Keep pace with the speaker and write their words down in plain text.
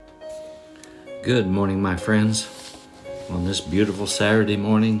Good morning, my friends. On this beautiful Saturday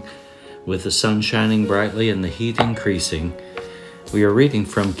morning, with the sun shining brightly and the heat increasing, we are reading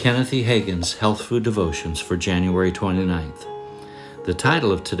from Kenneth Hagin's Health Food Devotions for January 29th. The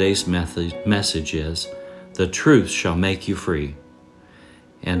title of today's message is, "The Truth Shall Make You Free."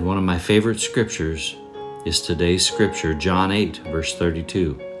 And one of my favorite scriptures is today's scripture, John 8, verse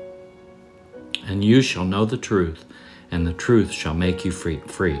 32. "And you shall know the truth, and the truth shall make you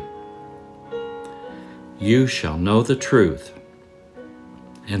free. You shall know the truth,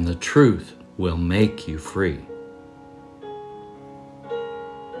 and the truth will make you free."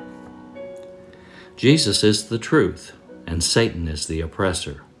 Jesus is the truth, and Satan is the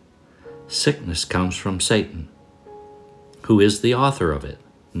oppressor. Sickness comes from Satan, who is the author of it,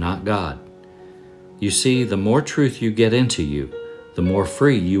 not God. You see, the more truth you get into you, the more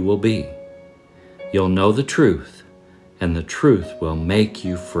free you will be. You'll know the truth, and the truth will make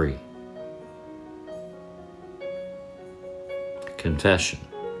you free. Confession.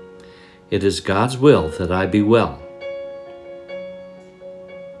 It is God's will that I be well.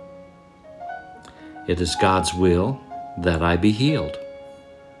 It is God's will that I be healed.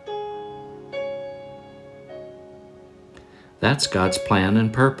 That's God's plan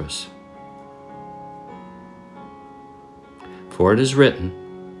and purpose. For it is written,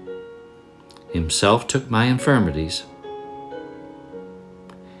 Himself took my infirmities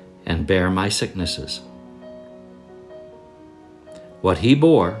and bare my sicknesses. What He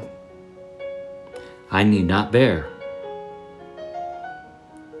bore, I need not bear.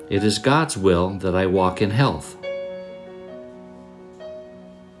 It is God's will that I walk in health.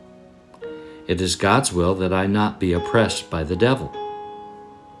 It is God's will that I not be oppressed by the devil.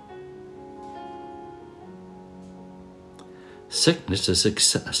 Sickness is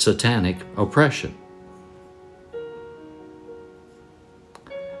satanic oppression,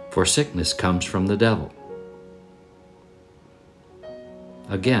 for sickness comes from the devil.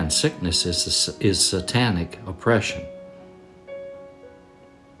 Again, sickness is satanic oppression.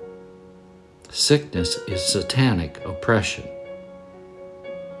 Sickness is satanic oppression,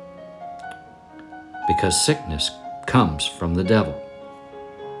 because sickness comes from the devil.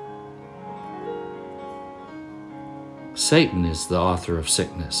 Satan is the author of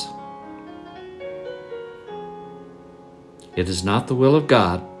sickness. It is not the will of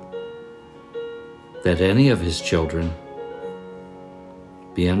God that any of His children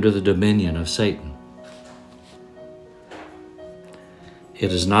be under the dominion of Satan.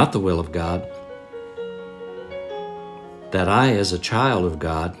 It is not the will of God that I, as a child of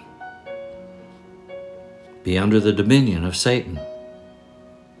God, be under the dominion of Satan.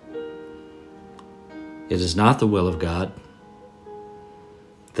 It is not the will of God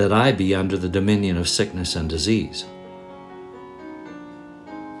that I be under the dominion of sickness and disease.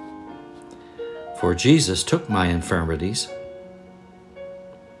 For Jesus took my infirmities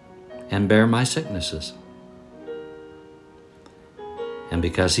and bare my sicknesses. And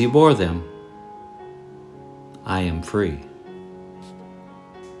because He bore them, I am free.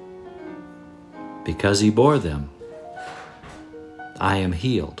 Because He bore them, I am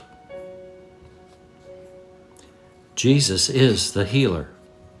healed. Jesus is the healer.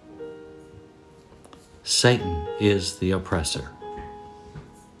 Satan is the oppressor.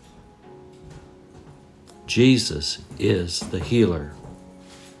 Jesus is the healer,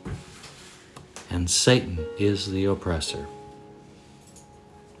 and Satan is the oppressor.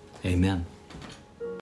 Amen.